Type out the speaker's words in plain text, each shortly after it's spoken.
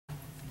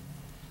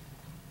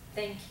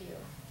Thank you.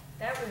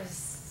 That was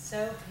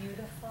so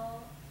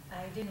beautiful.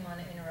 I didn't want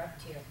to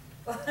interrupt you.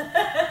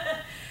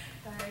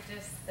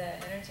 The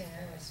energy in the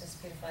room was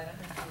just beautiful. I don't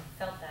know if you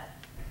felt that.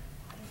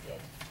 I did.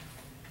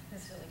 It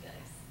was really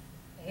nice.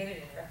 I hated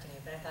interrupting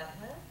you, but I thought,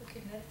 well, we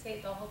could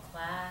meditate the whole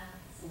class.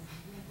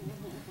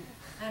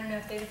 I don't know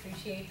if they'd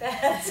appreciate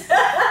that.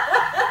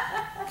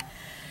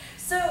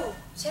 So,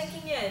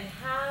 checking in,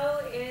 how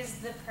is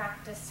the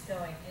practice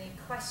going? Any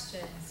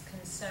questions,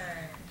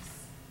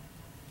 concerns?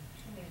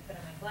 I'm going to put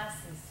on my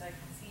glasses so I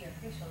can see your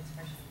facial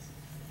expressions.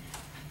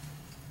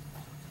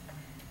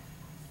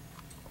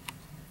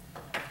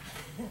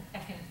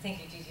 Thank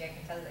you, Gigi. I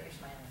can tell that you're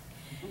smiling.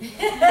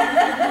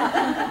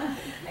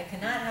 I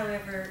cannot,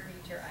 however,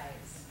 read your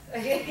eyes.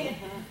 Okay.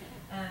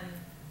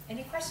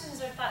 Any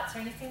questions or thoughts or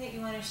anything that you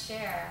want to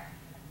share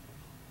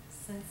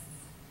since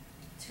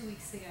 2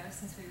 weeks ago,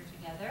 since we were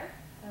together,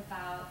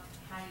 about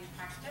how you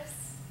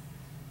practice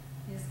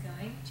is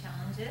going,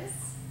 challenges?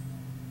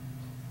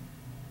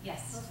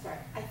 Yes. I'll start.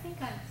 I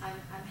think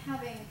I'm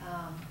having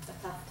a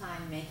tough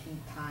time making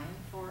time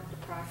to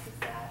practice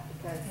that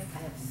because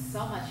I have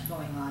so much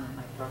going on in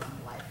my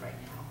personal life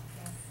right now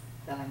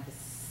that I'm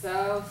just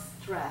so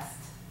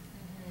stressed,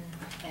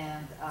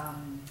 and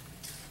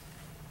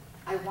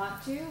I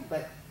want to,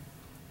 but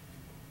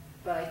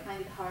I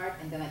find it hard,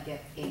 and then I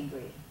get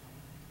angry.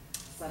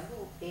 So I'm a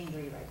little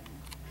angry right now.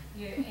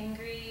 You're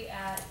angry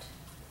at?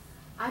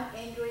 I'm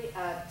angry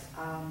at.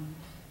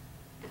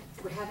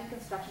 We're having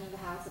construction in the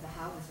house, and the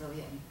house is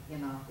really,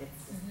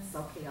 it's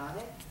so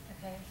chaotic.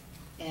 Okay.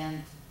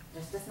 And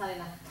there's just not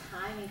enough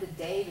time in the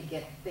day to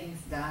get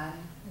things done,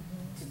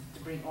 to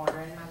bring order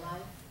in my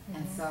life.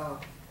 And so,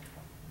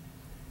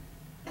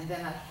 and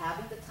then not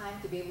having the time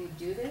to be able to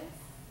do this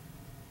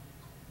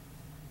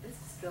is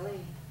really,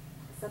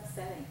 it's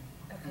upsetting,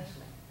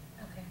 actually.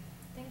 Okay.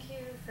 Thank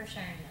you for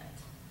sharing that.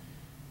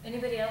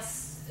 Anybody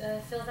else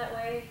feel that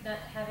way, not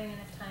having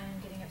enough time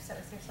and getting upset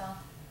with yourself?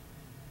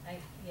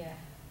 Yeah.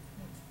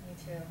 Me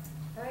too.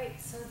 All right,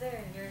 so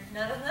there, you're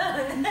not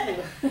alone.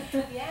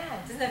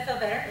 Yeah, doesn't that feel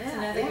better?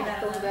 Yeah, it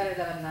feels better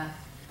that I'm not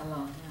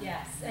alone.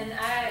 Yeah. Yes, and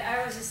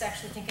I was just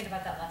actually thinking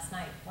about that last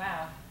night.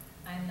 Wow,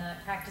 I'm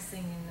not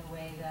practicing in the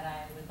way that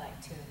I would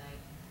like to, and I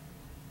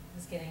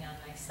was getting on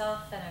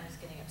myself, and I was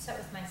getting upset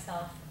with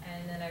myself,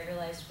 and then I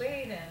realized,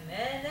 wait a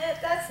minute,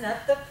 that's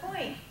not the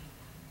point.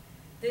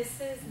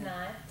 This is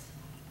not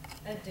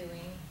a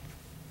doing,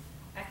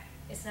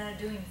 it's not a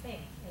doing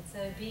thing, it's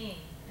a being,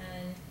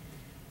 and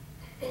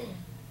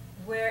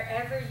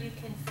wherever you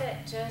can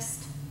fit,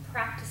 just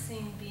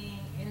practicing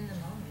being in the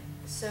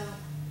moment. So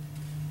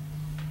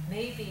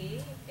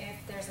maybe if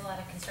there's a lot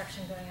of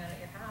construction going on at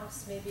your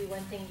house, maybe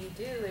one thing you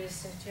do is,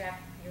 since you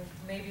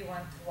maybe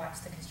want to watch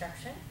the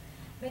construction,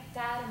 make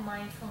that a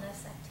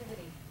mindfulness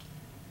activity.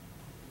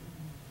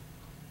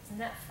 Isn't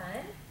that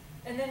fun?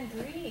 And then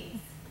breathe.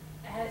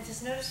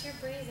 Just notice your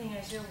breathing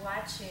as you're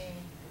watching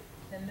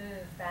the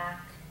move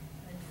back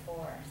and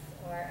forth,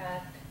 or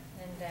up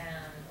and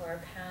down, or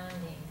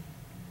pounding,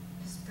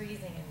 just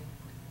breathing, and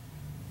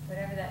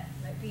whatever that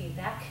might be,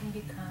 that can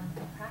become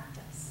a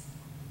practice.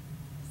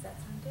 Does that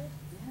sound good?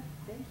 Yeah,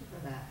 thank you for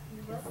that.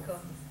 You're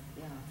welcome.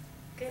 Yeah.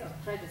 Good. So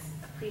try to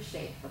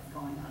appreciate what's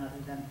going on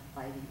other than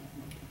fighting it,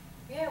 maybe.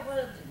 Yeah,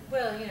 well,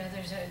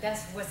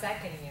 that's what's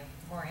that getting you?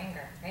 More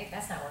anger, right?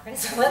 That's not working,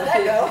 so let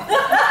that go.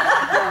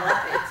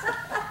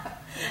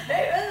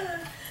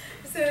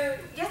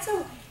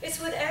 So it's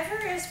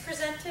whatever is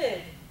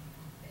presented.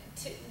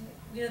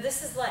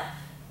 This is life.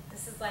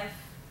 This is life.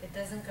 It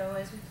doesn't go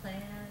as we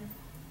plan,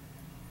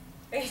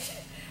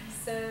 right?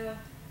 So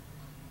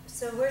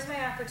where's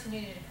my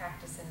opportunity to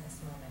practice in this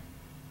moment?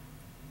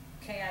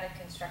 Chaotic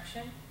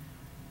construction.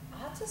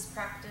 I'll just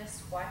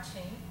practice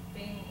watching,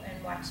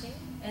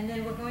 and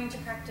then we're going to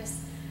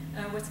practice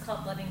what's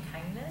called loving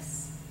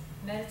kindness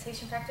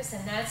meditation practice,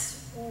 and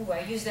that's, I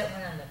used that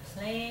one on the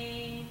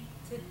plane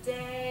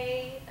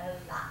today a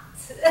lot.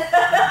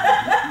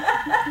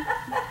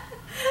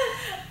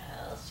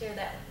 I'll share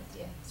that one with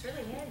you. It's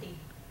really handy.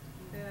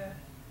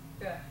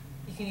 Yeah.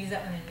 You can use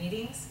that one in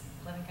meetings,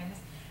 loving kindness.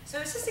 So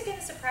it's just, again,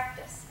 it's a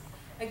practice.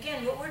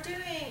 Again, what we're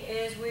doing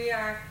is we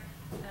are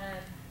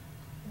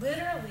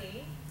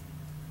literally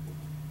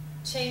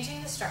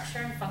changing the structure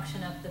and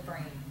function of the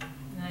brain.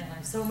 And I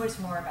learned so much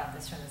more about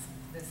this from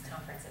this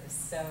conference. It was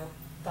so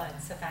fun,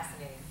 so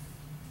fascinating.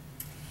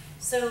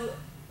 So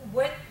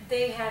what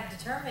they have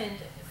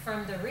determined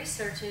from the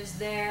research is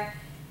there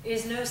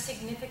is no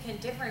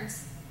significant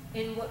difference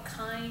in what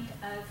kind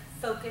of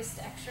focused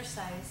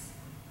exercise.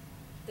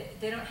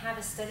 They don't have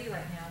a study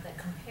right now that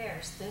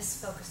compares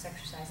this focused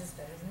exercise is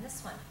better than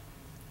this one.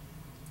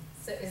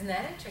 So isn't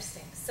that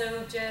interesting?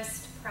 So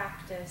just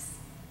practice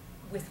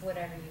with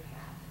whatever you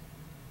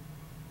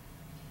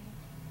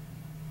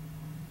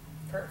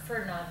have. Okay.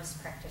 For novice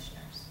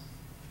practitioners.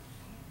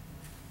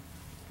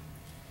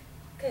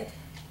 Good.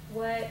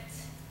 What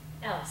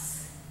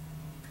else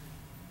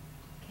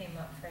came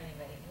up for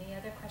anybody? Any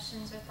other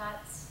questions or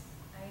thoughts,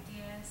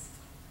 ideas?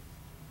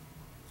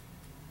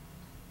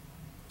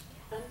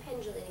 Yes. I'm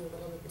pendulating a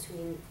little bit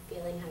between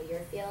feeling how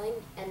you're feeling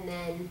and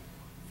then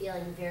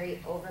feeling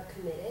very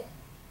overcommitted.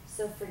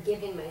 So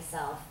forgiving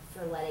myself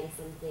for letting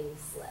some things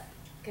slip.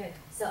 Good.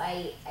 So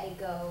I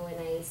go and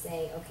I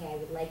say, okay, I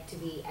would like to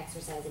be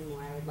exercising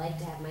more. I would like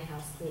to have my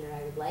house cleaner.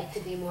 I would like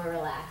to be more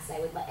relaxed. I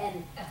would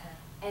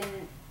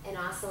and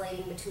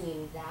oscillating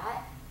between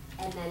that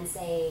and then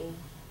saying,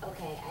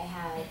 okay, I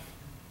have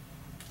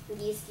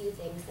these few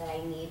things that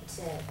I need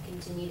to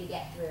continue to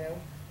get through,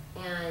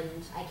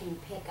 and I can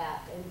pick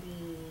up and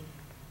be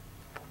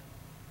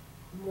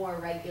more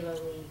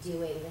regularly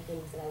doing the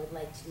things that I would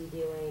like to be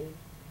doing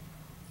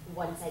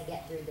once I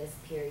get through this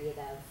period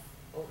of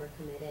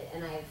overcommitted,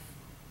 and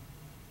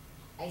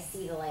I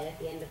see the light at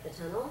the end of the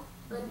tunnel,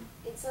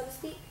 so to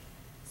speak.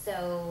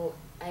 So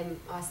I'm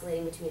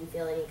oscillating between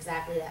feeling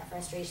exactly that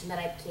frustration that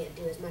I can't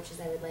do as much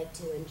as I would like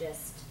to, and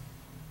just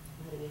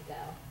letting it go.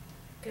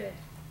 Good.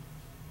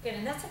 Good,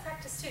 and that's a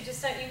practice too.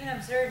 Just even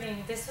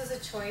observing, this was a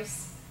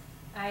choice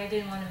I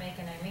didn't want to make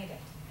and I made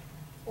it,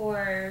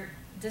 or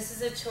this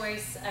is a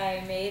choice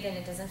I made and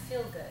it doesn't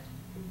feel good.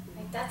 Mm-hmm.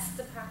 Like that's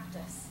the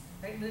practice,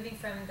 right? Moving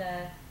from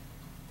the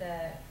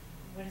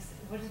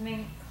what is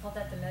being called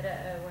that, the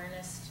meta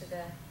awareness, to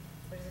the,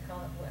 what is it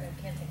called?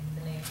 I can't think of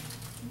the name.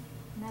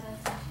 Meta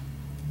attention.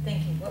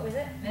 Thank you. What was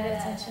it? Meta Meta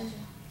attention.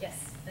 attention.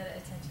 Yes, meta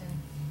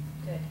attention.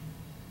 Good.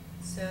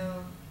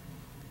 So,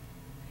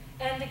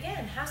 and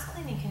again, house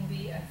cleaning can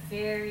be a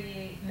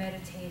very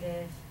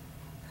meditative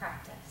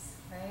practice,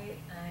 right?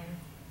 I'm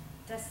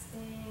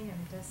dusting,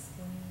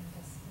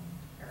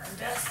 or I'm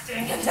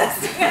dusting,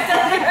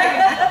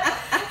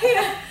 you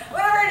know,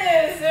 whatever it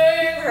is,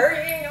 I'm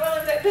hurrying, all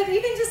of that. But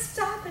even just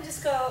stop and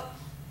just go,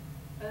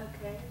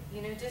 okay,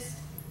 you know, just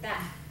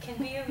that can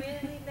be a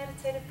really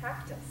meditative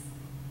practice.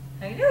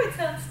 I know it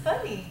sounds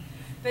funny,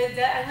 but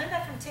I learned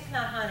that from Thich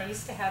Nhat Hanh. I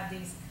used to have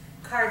these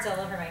cards all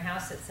over my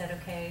house that said,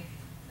 okay,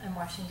 I'm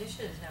washing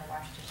dishes, now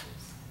wash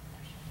dishes.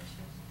 Washing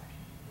dishes,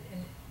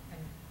 and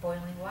I'm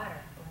boiling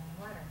water,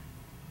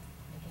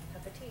 making a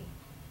cup of tea.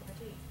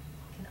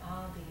 Can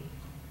all be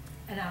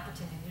an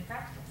opportunity to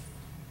practice.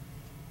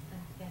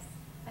 Yes?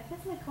 I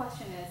guess my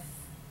question is,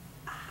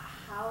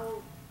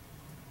 how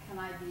can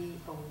I be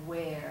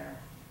aware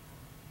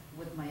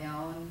with my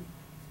own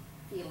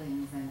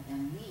feelings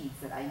and needs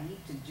that I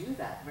need to do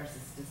that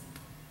versus just,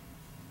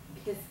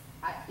 because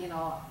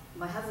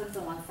my husband's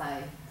on one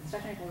side,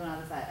 construction people on the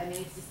other side. I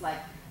mean, it's just like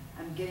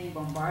I'm getting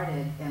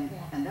bombarded, and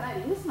then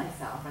I lose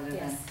myself rather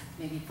than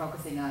maybe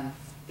focusing on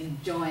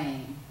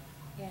enjoying,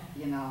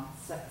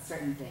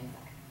 certain things.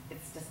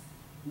 It's just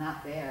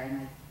not there,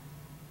 and I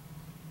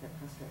get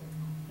frustrated.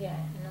 Yeah,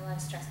 and a lot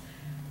of stress.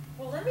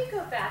 Well, let me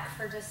go back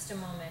for just a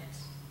moment.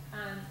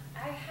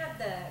 I had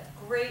the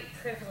great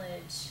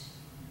privilege.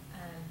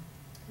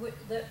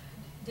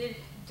 Did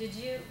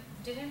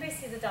anybody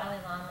see the Dalai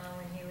Lama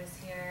when he was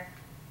here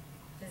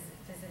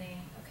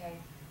visiting? Okay,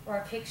 or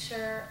a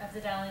picture of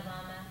the Dalai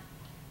Lama?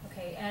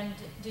 Okay, and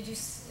did you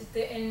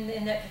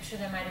in that picture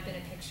there might have been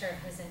a picture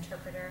of his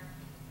interpreter?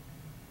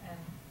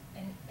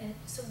 And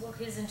so, well,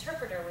 his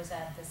interpreter was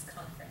at this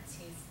conference.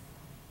 He's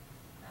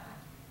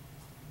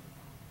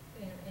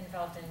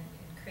involved in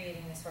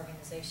creating this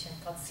organization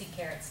called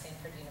CCARE at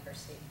Stanford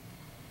University.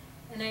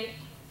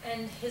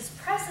 And his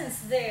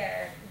presence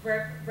there,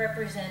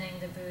 representing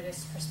the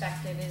Buddhist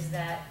perspective, is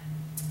that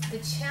the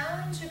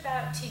challenge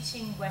about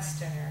teaching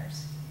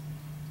Westerners,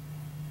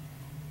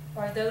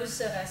 or those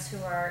of us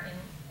who are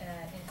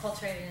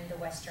enculturated into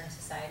Western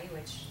society,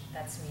 which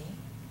that's me,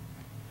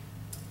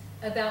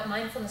 about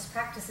mindfulness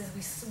practices,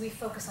 we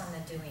focus on the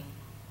doing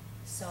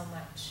so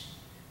much.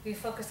 We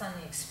focus on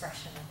the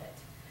expression of it,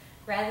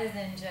 rather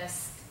than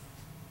just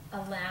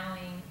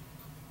allowing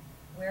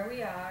where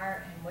we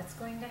are and what's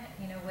going to,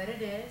 what it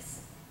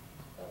is,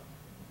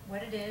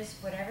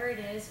 whatever it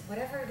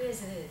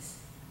is, it is.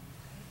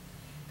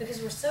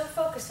 Because we're so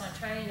focused on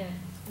trying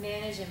to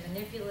manage and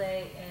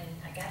manipulate, and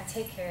I got to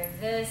take care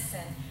of this,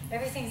 and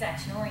everything's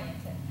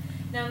action-oriented.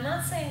 Now, I'm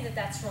not saying that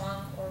that's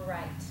wrong or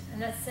right. I'm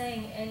not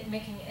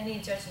making any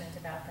judgment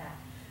about that.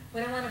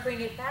 What I want to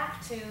bring it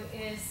back to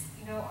is,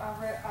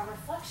 our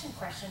reflection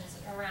questions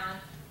around,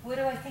 what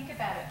do I think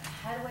about it?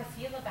 How do I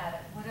feel about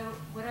it? What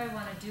do I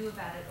want to do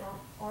about it?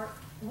 Or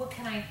what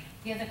can I,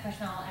 the other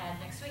question I'll add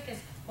next week is,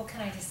 what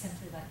can I just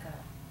simply let go?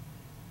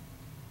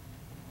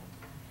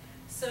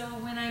 So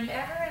when I'm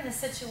ever in a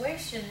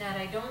situation that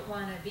I don't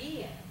want to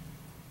be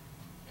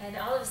in, and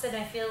all of a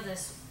sudden I feel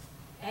this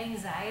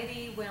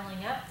anxiety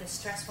welling up, this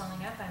stress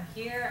welling up, I'm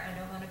here, I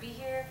don't want to be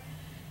here,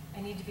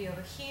 I need to be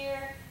over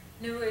here.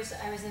 In other words,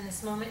 I was in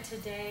this moment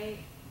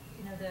today,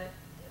 the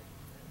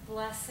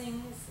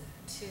blessings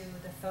to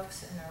the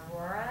folks in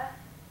Aurora,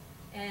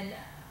 and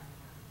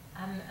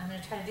I'm going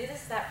to try to do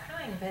this without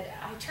crying, but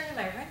I turned in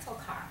my rental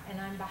car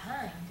and I'm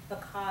behind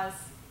because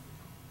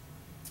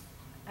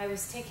I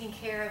was taking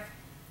care of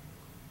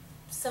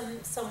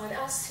someone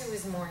else who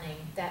was mourning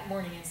that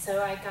morning, and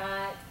so I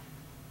got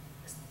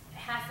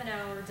half an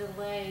hour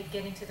delay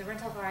getting to the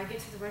rental car. I get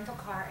to the rental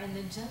car, and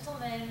the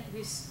gentleman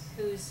who's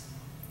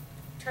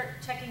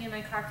checking in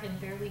my car can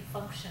barely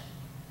function.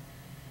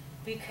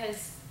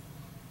 because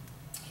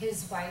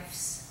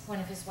one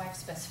of his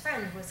wife's best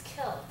friend was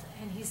killed,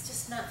 and he's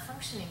just not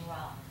functioning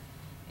well.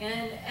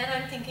 And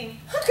I'm thinking,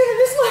 I'm gonna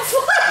miss my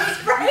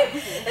flight, right?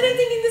 And I'm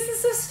thinking, this is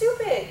so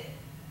stupid.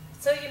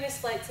 So you miss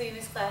flight, so you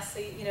miss class, so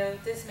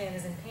this man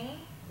is in pain,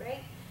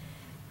 right?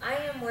 I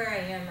am where I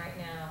am right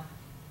now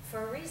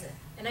for a reason.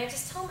 And I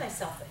just tell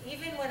myself that,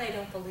 even when I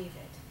don't believe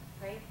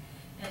it, right?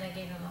 And I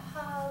gave him a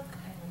hug,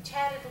 and we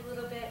chatted a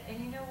little bit, and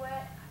you know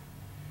what?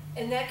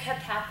 And that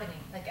kept happening,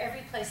 like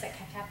every place that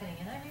kept happening,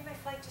 and I made my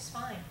flight just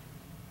fine.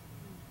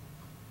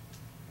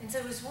 And so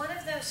it was one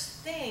of those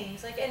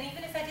things, like, and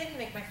even if I didn't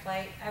make my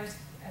flight, I was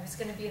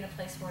going to be in a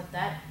place where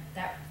that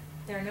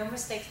there are no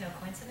mistakes, no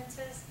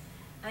coincidences.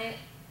 I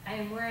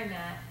am where I'm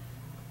at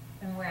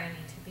and where I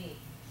need to be.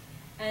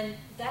 And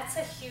that's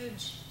a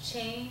huge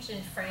change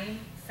in framing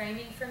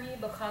for me,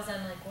 because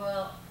I'm like,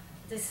 well,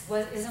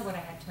 isn't what I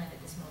had planned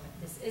at this moment.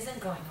 This isn't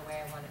going the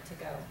way I want it to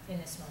go in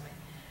this moment.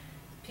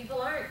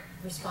 People aren't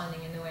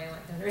responding in the way I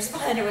want them to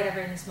respond or whatever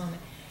in this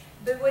moment.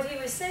 But what he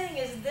was saying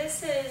is,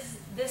 this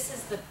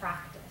is the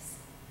practice.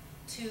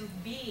 To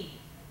be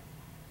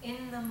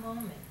in the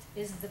moment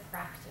is the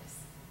practice.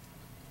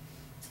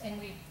 And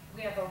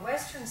we have a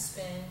Western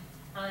spin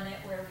on it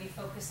where we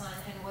focus on,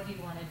 and what do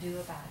you want to do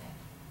about it?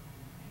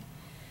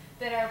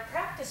 But our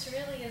practice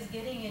really is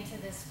getting into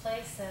this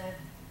place of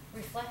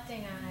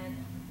reflecting on,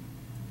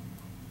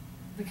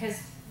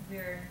 because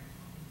we're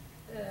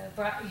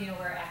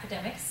we're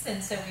academics,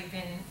 and so we've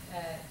been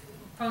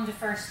prone to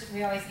first,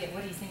 we always get,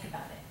 what do you think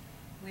about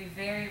it? We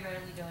very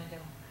rarely go into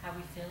how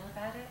we feel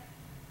about it,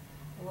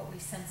 or what we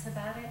sense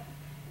about it.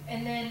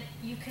 And then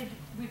you could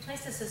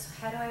replace this as,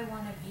 how do I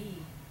want to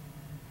be?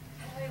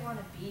 How do I want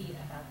to be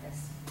about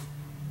this?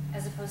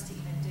 As opposed to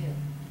even do.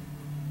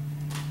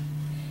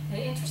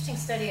 An interesting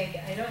study,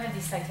 I don't have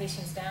these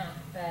citations down,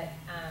 but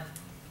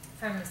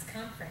from this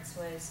conference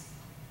was,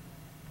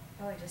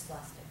 I just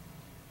lost it.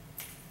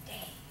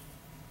 Dang.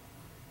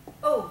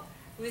 Oh,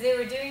 they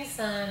were doing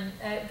some,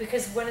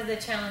 because one of the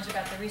challenge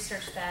about the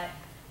research that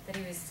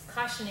he was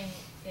cautioning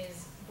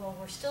is, well,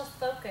 we're still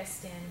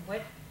focused in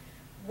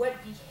what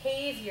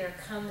behavior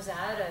comes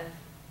out of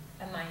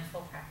a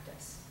mindful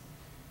practice.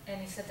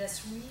 And he said,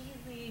 that's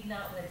really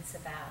not what it's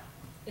about.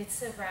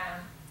 It's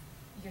around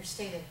your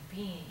state of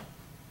being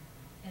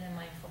in a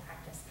mindful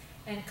practice.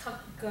 And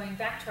going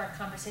back to our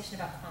conversation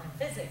about quantum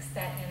physics,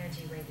 that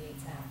energy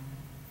radiates out.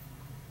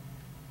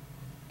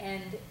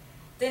 And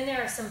then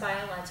there are some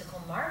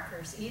biological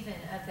markers even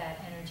of that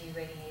energy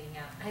radiating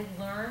out. I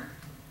learned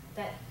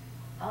that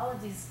all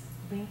of these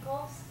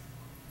wrinkles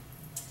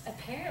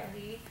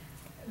apparently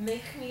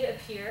make me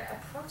appear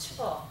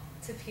approachable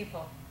to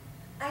people.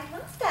 I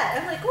love that.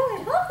 I'm like, oh,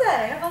 I love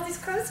that. I have all these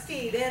crow's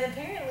feet, and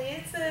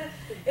apparently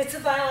it's a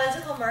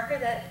biological marker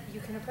that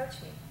you can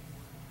approach me.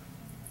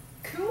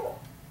 Cool.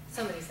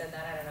 Somebody said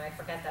that. I don't know. I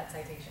forgot that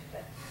citation,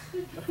 but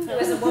it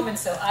was a woman,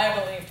 so I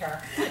believed her.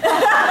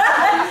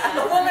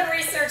 A woman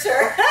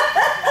researcher.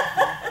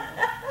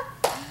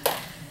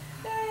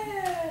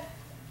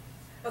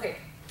 Okay.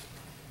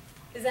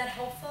 Is that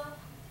helpful?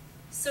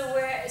 So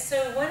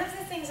one of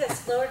the things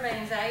that's lowered my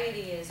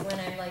anxiety is when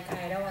I'm like,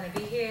 I don't want to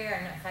be here,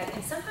 I'm not fighting.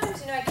 And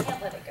sometimes, I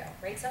can't let it go,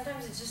 right?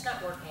 Sometimes it's just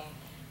not working.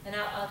 And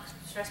I'll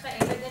express my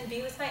anger and then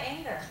be with my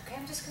anger. Okay,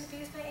 I'm just going to be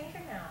with my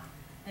anger now.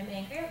 I'm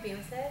angry, I'll be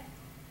with it.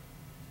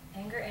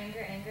 Anger,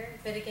 anger, anger.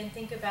 But again,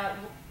 think about,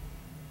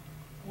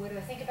 what do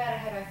I think about it?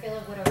 How do I feel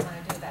it? What do I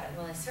want to do about it?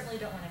 Well, I certainly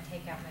don't want to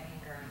take out my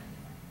anger on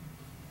anyone.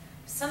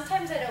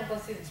 Sometimes I don't go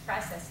through this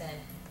process and,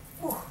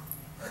 whew.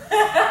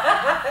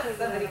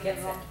 Somebody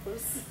gets it.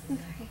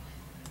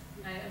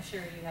 I'm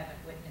sure you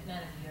haven't witnessed, none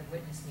of you have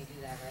witnessed me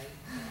do that, right?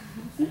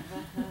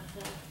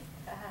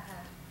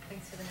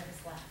 Thanks for the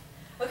nervous laugh.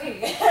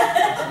 Okay.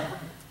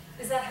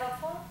 Is that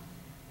helpful?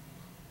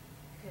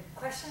 Good.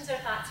 Questions or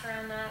thoughts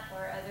around that,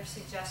 or other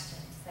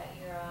suggestions that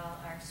you all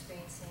are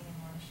experiencing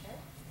and want to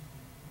share?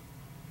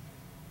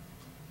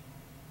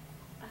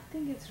 I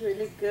think it's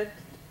really good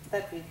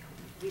that we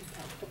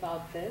talked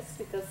about this,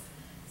 because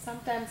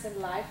sometimes in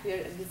life we are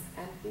in this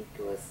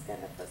ambiguous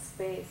kind of a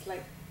space,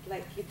 like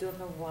you don't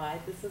know why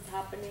this is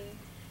happening.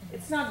 Mm-hmm.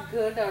 It's not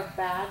good or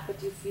bad, but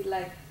you feel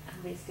like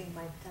I'm wasting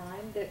my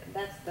time.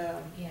 That's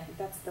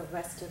the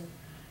Western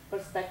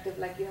perspective.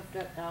 Like, you have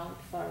to account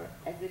for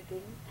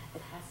everything.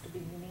 It has to be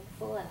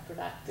meaningful and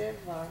productive,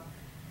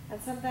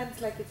 and sometimes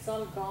like it's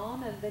all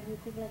gone, and then you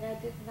think like I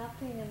did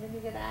nothing, and then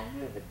you get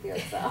angry with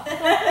yourself.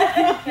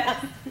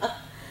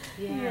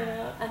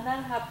 Yeah. And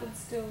that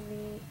happens to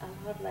me a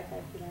lot. Like,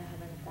 I feel I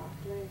haven't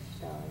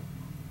accomplished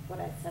what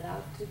I set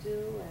out to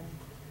do,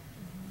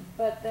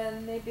 but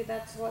then maybe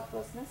that's what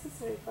was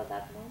necessary for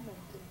that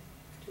moment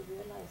to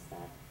realize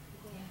that.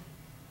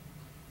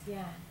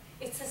 Yeah.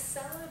 It's a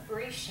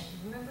celebration.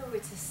 Remember,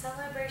 it's a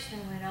celebration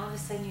when all of a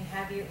sudden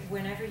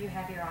whenever you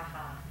have your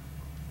aha.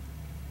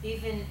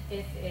 Even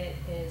if it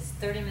is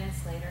 30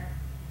 minutes later,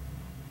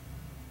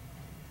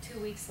 2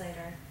 weeks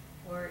later,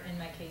 or in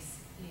my case,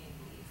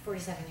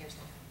 47 years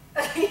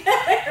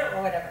later,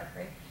 or whatever,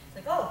 right? It's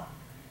like, oh,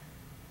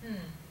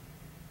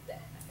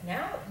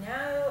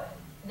 now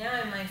now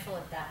I'm mindful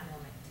of that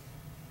moment.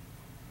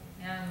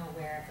 Now I'm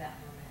aware of that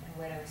moment and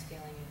what I was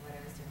feeling and what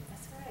I was doing.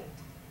 That's right.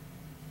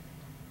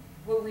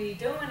 What we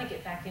don't want to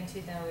get back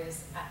into, though,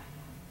 is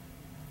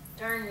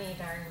darn me,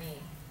 darn me.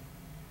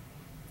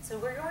 So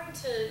we're going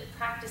to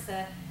practice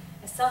a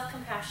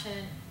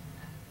self-compassion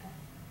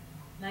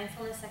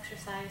mindfulness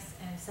exercise,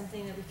 and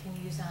something that we can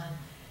use on,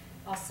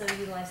 also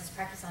utilize this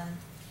practice on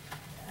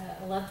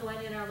a loved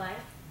one in our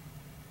life,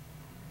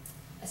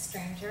 a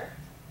stranger.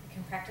 You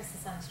can practice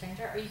this on a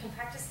stranger, or you can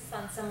practice this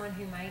on someone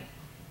who might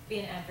be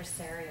an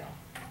adversarial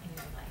in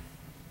your life,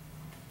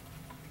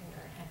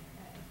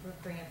 or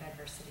bring up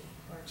adversity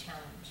or a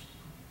challenge.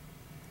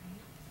 Okay.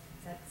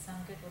 Does that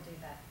sound good? We'll do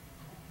that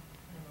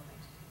in a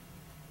moment.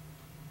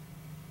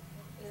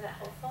 Is that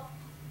helpful?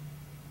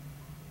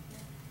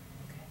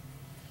 Okay.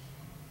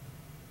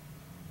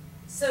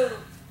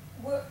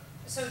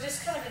 So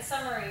just kind of in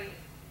summary,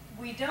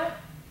 we don't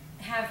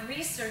have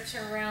research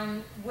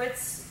around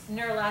what's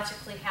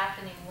neurologically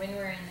happening when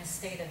we're in this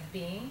state of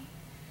being.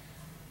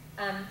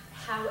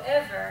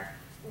 However,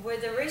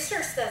 with the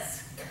research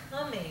that's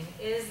coming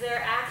is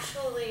there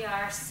actually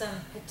are some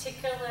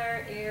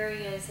particular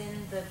areas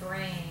in the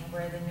brain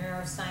where the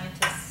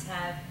neuroscientists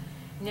have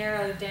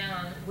narrowed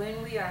down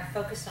when we are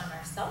focused on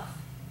ourselves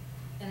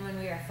and when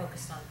we are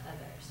focused on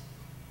others.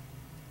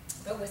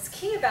 But what's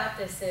key about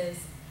this is,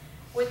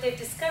 what they've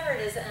discovered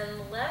is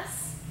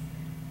unless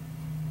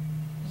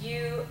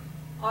you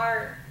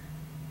are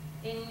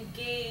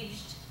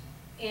engaged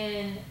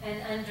in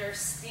an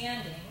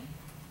understanding,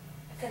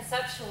 a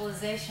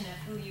conceptualization of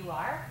who you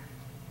are,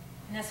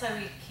 and that's why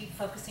we keep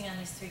focusing on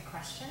these 3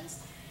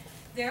 questions,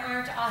 there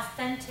aren't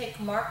authentic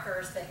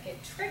markers that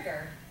get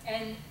triggered.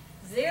 And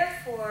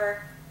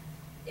therefore,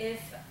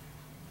 if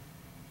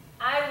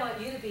I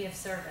want you to be of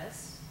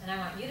service, and I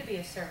want you to be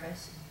of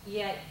service,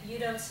 yet you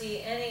don't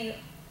see any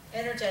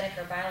energetic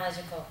or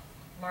biological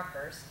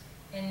markers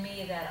in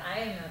me that I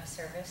am of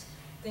service,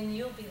 then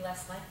you'll be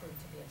less likely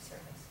to be of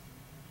service.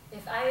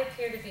 If I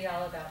appear to be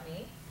all about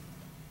me,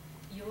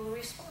 you will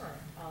respond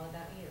all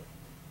about you.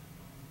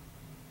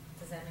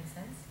 Does that make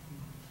sense?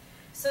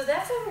 So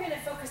that's why we're going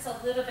to focus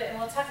a little bit, and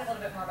we'll talk a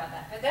little bit more about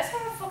that, but that's why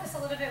we'll focus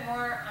a little bit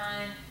more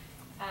on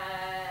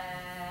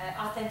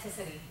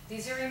authenticity.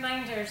 These are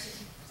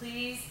reminders.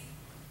 Please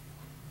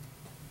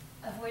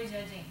avoid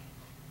judging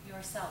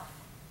yourself.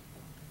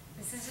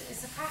 This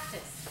is a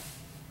practice.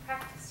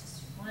 Practice.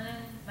 Just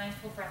one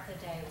mindful breath a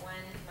day, one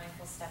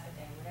mindful step a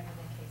day, whatever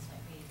the case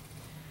might be.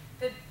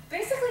 But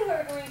basically what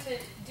we're going to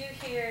do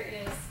here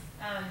is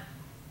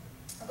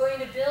we're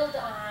going to build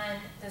on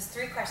those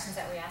 3 questions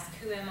that we ask.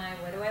 Who am I?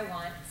 What do I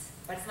want?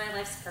 What is my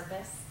life's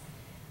purpose?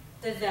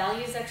 The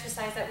values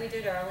exercise that we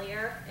did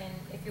earlier, and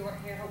if you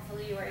weren't here,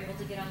 hopefully you were able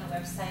to get on the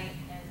website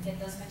and get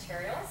those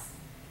materials.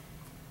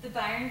 The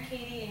Byron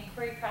Katie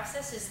inquiry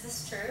process. Is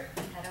this true?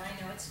 How do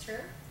I know it's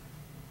true?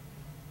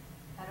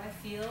 How do I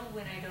feel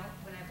when I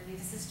believe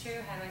this is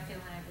true? How do I feel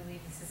when I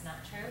believe this is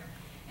not true?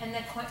 And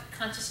the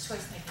conscious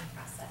choice-making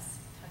process.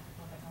 Talk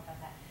a little bit more about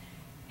that.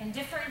 And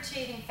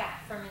differentiating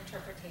fact from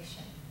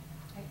interpretation.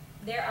 Right?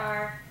 There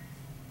are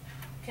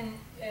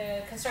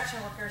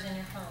construction workers in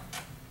your home.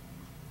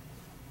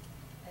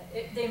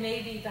 They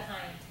may be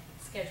behind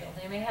schedule.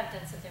 They may have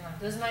done something wrong.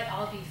 Those might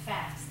all be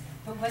facts.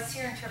 But what's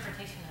your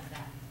interpretation of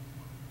that?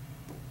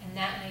 And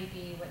that may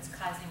be what's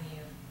causing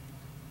you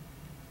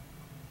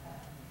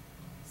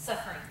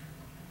suffering.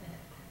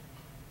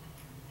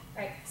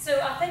 Right,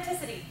 so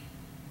authenticity.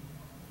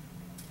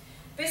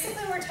 Basically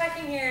what we're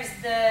talking here is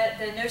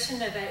the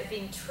notion of it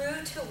being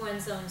true to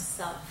one's own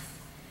self.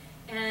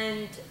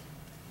 And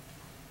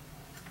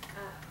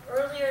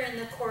earlier in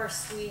the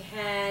course we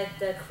had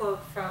the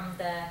quote from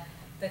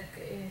the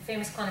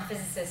famous quantum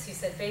physicist who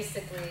said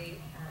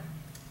basically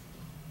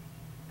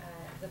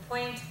the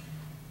point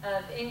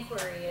of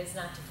inquiry is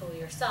not to fool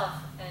yourself,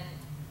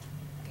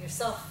 and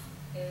yourself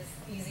is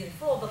easy to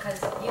fool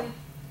because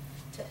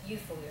you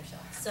fool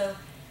yourself. So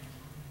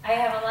I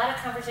have a lot of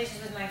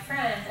conversations with my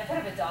friends. I put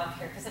up a dog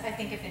here because if I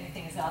think if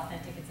anything is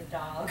authentic, it's a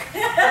dog.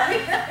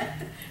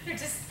 They're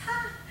just,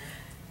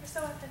 they're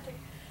so authentic.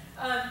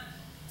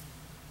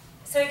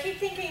 So I keep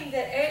thinking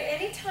that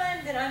any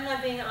time that I'm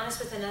not being honest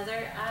with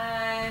another,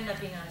 I'm not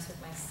being honest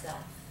with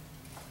myself.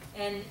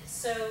 And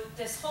so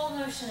this whole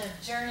notion of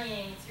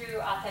journeying through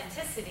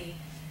authenticity,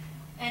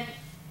 and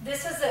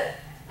this was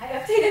I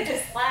updated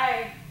this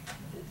slide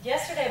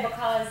yesterday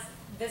because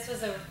this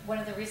was one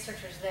of the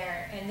researchers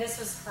there, and this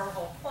was her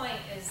whole point,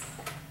 is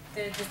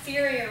the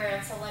theory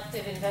around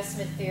selective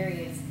investment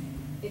theory is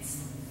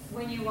it's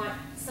when you want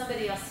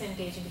somebody else to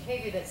engage in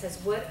behavior that says,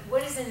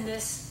 what is in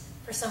this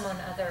for someone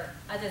other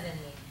than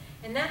me?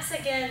 And that's,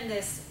 again,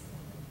 this,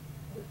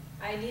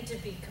 I need to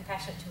be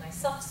compassionate to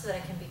myself so that I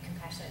can be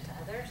compassionate to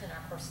others, and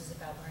our course is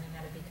about learning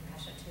how to be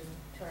compassionate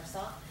to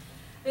ourselves.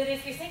 But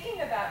if you're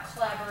thinking about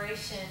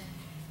collaboration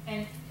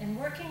and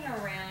working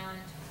around,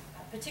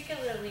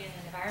 particularly in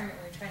an environment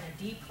where you're trying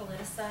to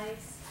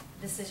depoliticize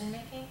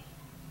decision-making,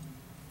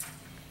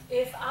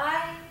 if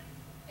I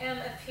am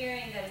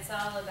appearing that it's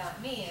all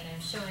about me and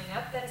I'm showing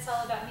up that it's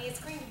all about me, it's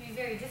going to be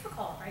very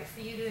difficult, right,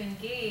 for you to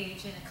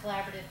engage in a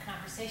collaborative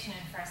conversation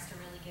and for us to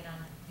really get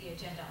on the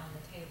agenda on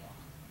the table.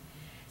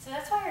 So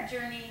that's why our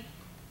journey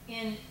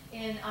in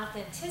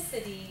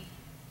authenticity,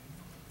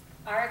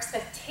 our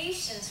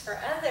expectations for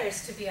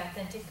others to be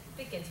authentic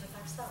begins with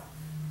ourselves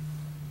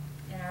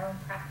and our own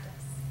practice.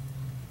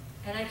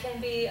 And I can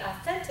be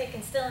authentic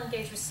and still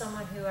engage with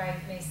someone who I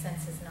may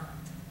sense is not,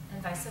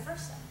 and vice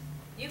versa.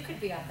 You could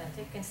be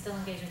authentic and still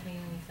engage with me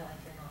when you feel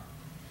like you're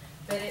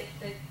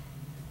not.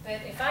 But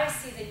if I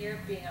see that you're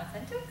being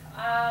authentic,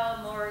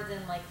 I'll more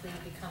than likely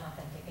become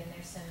authentic. And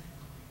there's some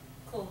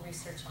cool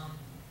research on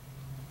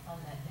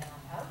that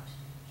now out,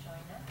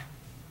 showing that.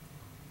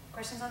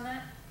 Questions on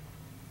that?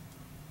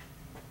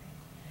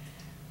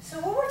 So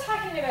what we're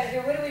talking about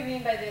here, what do we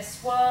mean by this?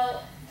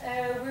 Well,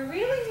 we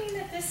really mean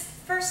that this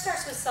first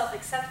starts with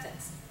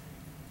self-acceptance.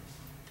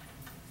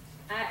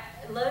 I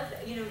love,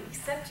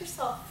 accept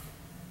yourself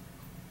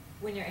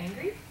when you're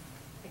angry,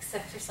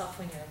 accept yourself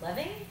when you're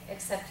loving,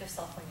 accept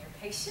yourself when you're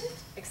patient,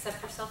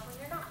 accept yourself when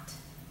you're not.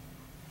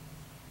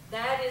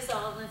 That is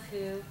all of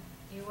who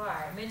you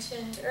are. I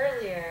mentioned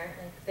earlier,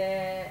 like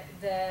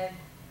the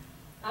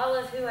all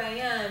of who I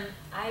am,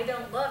 I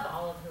don't love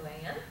all of who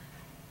I am.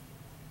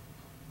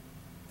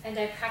 And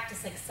I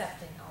practice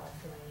accepting all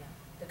of who I am.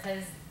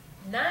 Because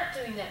not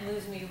doing that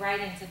moves me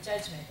right into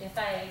judgment. If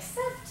I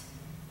accept,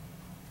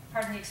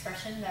 pardon the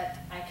expression,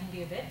 that I can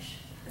be a bitch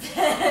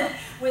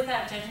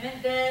without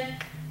judgment, then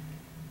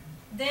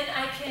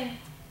I can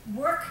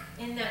work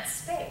in that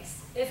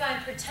space. If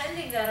I'm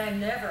pretending that I'm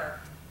never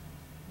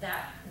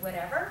that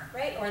whatever,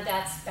 right, or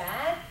that's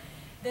bad,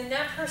 then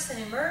that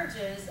person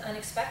emerges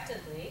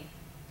unexpectedly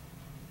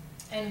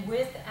and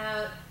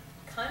without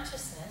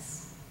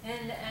consciousness,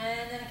 and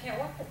then I can't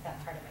work with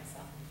that part of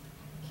myself.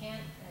 I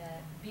can't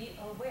be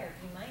aware,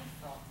 be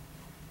mindful.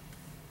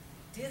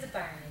 Do the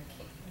Byron and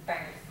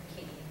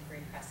Katie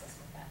inquiry process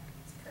with that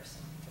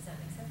person. Does that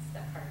make sense?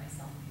 That part of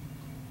myself.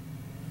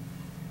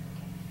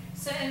 Okay.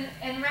 So,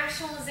 and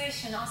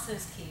rationalization also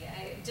is key.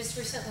 I just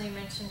recently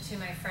mentioned to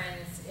my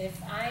friends,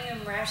 if I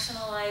am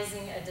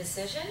rationalizing a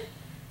decision,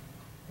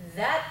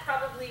 that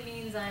probably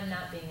means I'm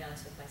not being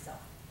honest with myself.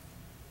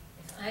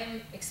 If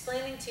I'm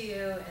explaining to you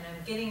and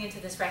I'm getting into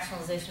this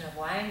rationalization of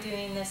why I'm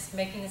doing this,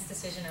 making this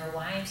decision, or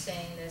why I'm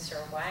saying this, or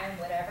why I'm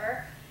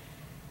whatever,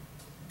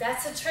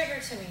 that's a trigger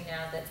to me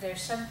now that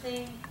there's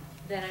something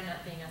that I'm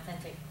not being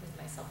authentic with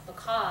myself.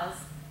 Because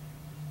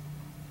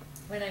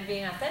when I'm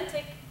being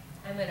authentic,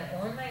 I'm going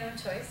to own my own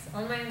choice,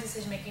 own my own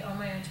decision making, own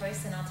my own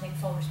choice, and I'll take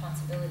full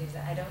responsibility.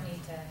 That I don't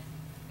need to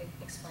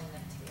explain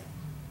that to you.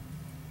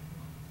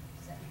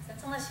 Does that make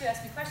sense? Unless you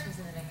ask me questions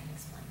and then I can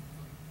explain.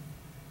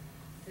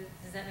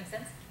 Does that make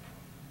sense?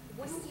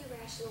 Wouldn't you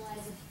rationalize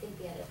if you think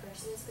the other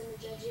person is going to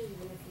judge you,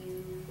 even if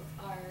you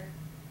are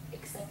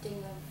accepting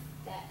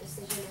of that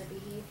decision or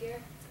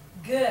behavior?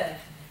 Good.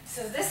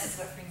 So this is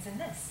what brings in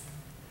this.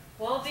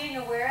 Well, being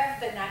aware of,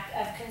 but not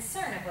of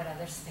concern of what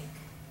others think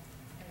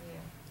of you.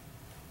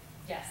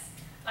 Yes.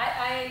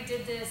 I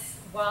did this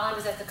while I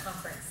was at the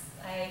conference.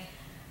 I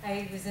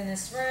was in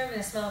this room in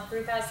a small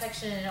group house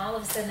section, and all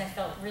of a sudden I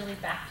felt really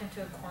backed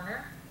into a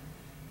corner.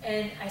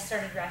 And I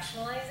started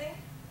rationalizing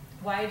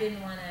why I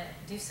didn't want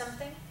to do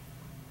something.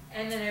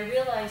 And then I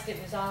realized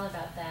it was all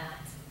about that.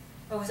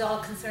 I was all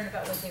concerned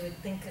about what they would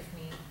think of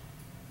me.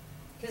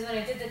 Because when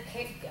I did the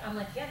cake, I'm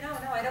like, yeah, no,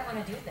 I don't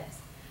want to do this.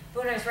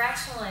 But when I was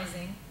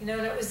rationalizing, and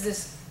it was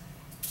this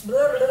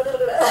blah, blah, blah,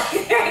 blah,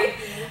 right?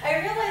 I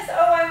realized,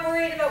 oh, I'm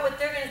worried about what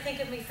they're going to think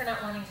of me for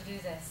not wanting to do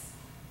this.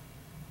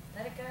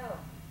 Let it go.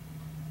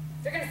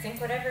 They're going to think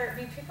whatever,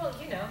 people,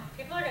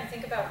 people are going to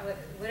think about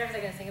whatever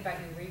they're going to think about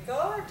you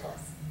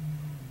regardless.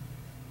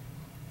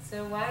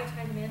 So why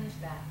try to manage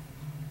that?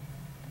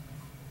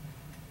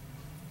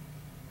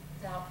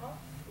 Is that helpful?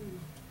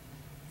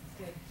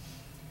 Good.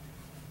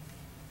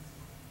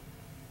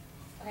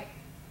 Okay.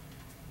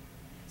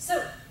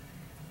 So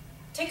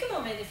take a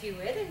moment, if you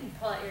would, and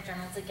pull out your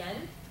journals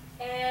again,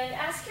 and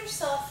ask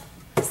yourself,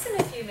 just in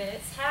a few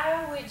minutes,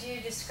 how would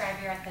you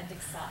describe your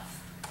authentic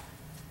self?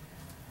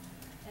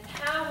 And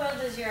how well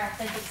does your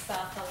authentic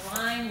self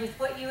align with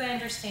what you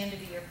understand to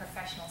be your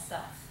professional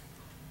self?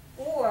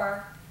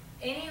 Or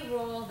any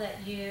role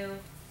that you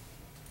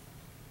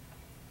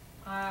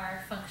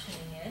are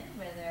functioning in,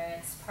 whether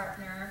it's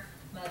partner,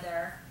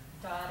 mother,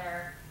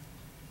 daughter,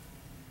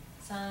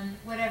 son,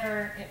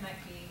 whatever it might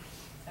be.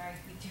 Sorry,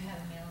 we do have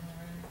a male in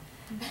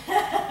the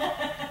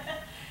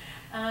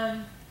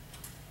room.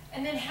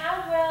 And then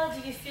how well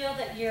do you feel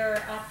that your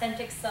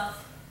authentic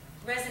self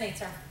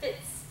resonates or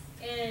fits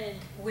in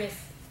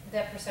with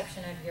the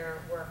perception of your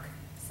work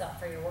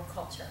self or your work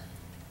culture?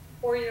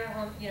 Or your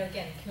home,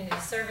 again,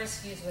 community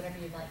service, use whatever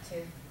you'd like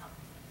to.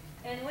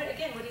 And what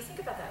do you think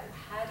about that?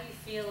 How do you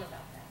feel about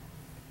that?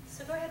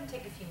 So go ahead and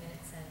take a few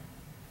minutes and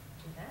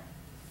do that.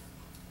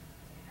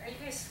 Are you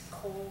guys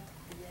cold?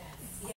 Yes.